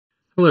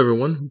Hello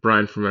everyone,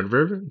 Brian from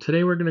Adverb.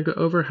 Today we're going to go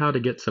over how to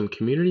get some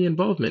community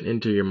involvement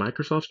into your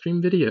Microsoft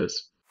Stream videos.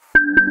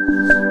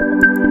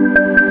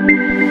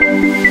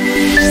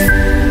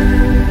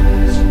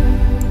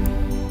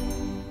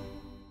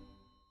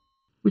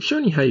 We've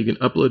shown you how you can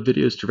upload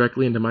videos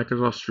directly into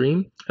Microsoft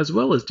Stream, as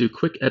well as do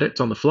quick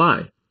edits on the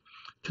fly.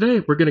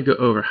 Today we're going to go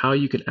over how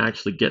you can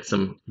actually get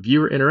some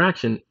viewer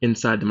interaction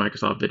inside the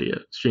Microsoft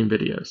Stream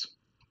videos.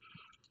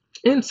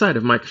 Inside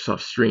of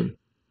Microsoft Stream,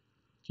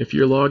 if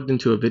you're logged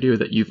into a video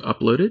that you've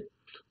uploaded,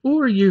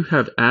 or you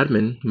have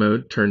admin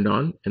mode turned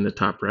on in the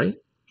top right,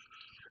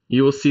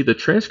 you will see the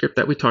transcript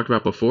that we talked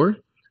about before,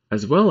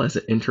 as well as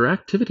an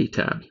interactivity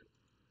tab.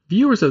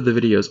 Viewers of the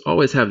videos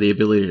always have the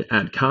ability to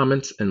add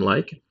comments and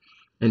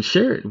and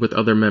share it with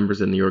other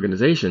members in the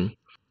organization.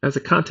 As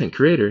a content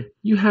creator,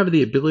 you have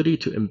the ability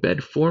to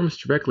embed forms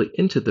directly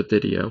into the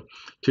video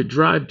to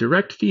drive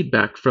direct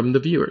feedback from the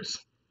viewers.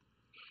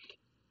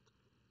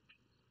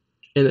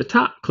 In the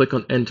top, click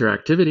on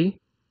Interactivity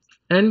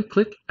and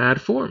click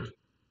Add Form.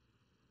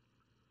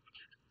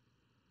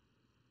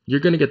 You're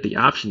going to get the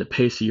option to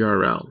paste a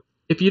URL.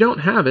 If you don't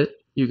have it,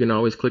 you can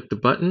always click the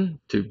button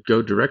to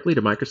go directly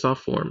to Microsoft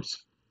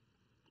Forms.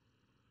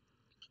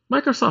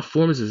 Microsoft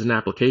Forms is an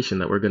application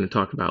that we're going to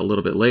talk about a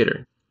little bit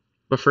later.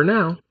 But for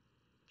now,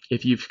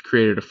 if you've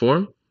created a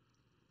form,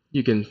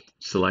 you can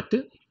select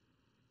it,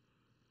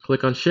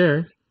 click on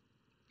Share,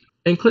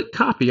 and click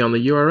Copy on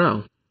the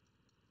URL.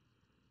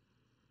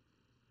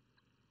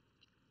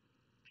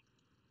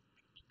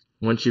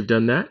 Once you've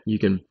done that, you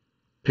can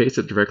paste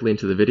it directly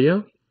into the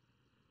video,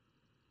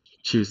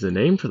 choose the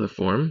name for the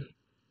form,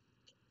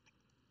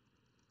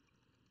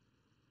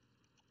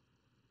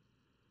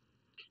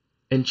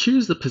 and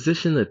choose the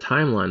position in the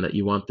timeline that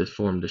you want this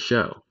form to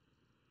show.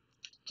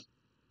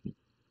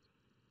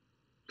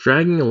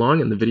 Dragging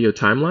along in the video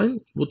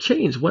timeline will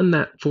change when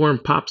that form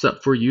pops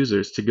up for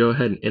users to go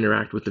ahead and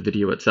interact with the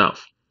video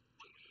itself.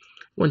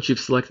 Once you've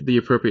selected the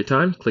appropriate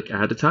time, click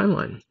Add to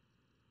Timeline.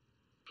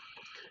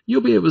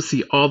 You'll be able to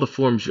see all the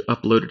forms you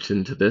uploaded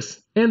into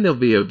this, and there'll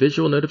be a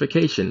visual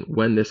notification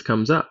when this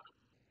comes up.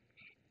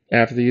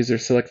 After the user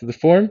selected the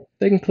form,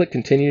 they can click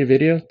Continue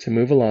Video to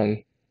move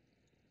along.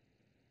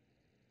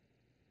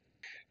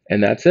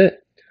 And that's it.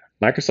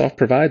 Microsoft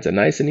provides a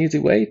nice and easy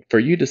way for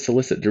you to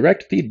solicit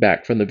direct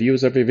feedback from the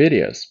viewers of your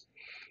videos.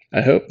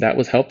 I hope that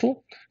was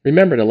helpful.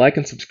 Remember to like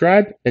and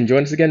subscribe, and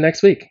join us again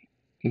next week.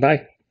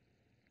 Bye.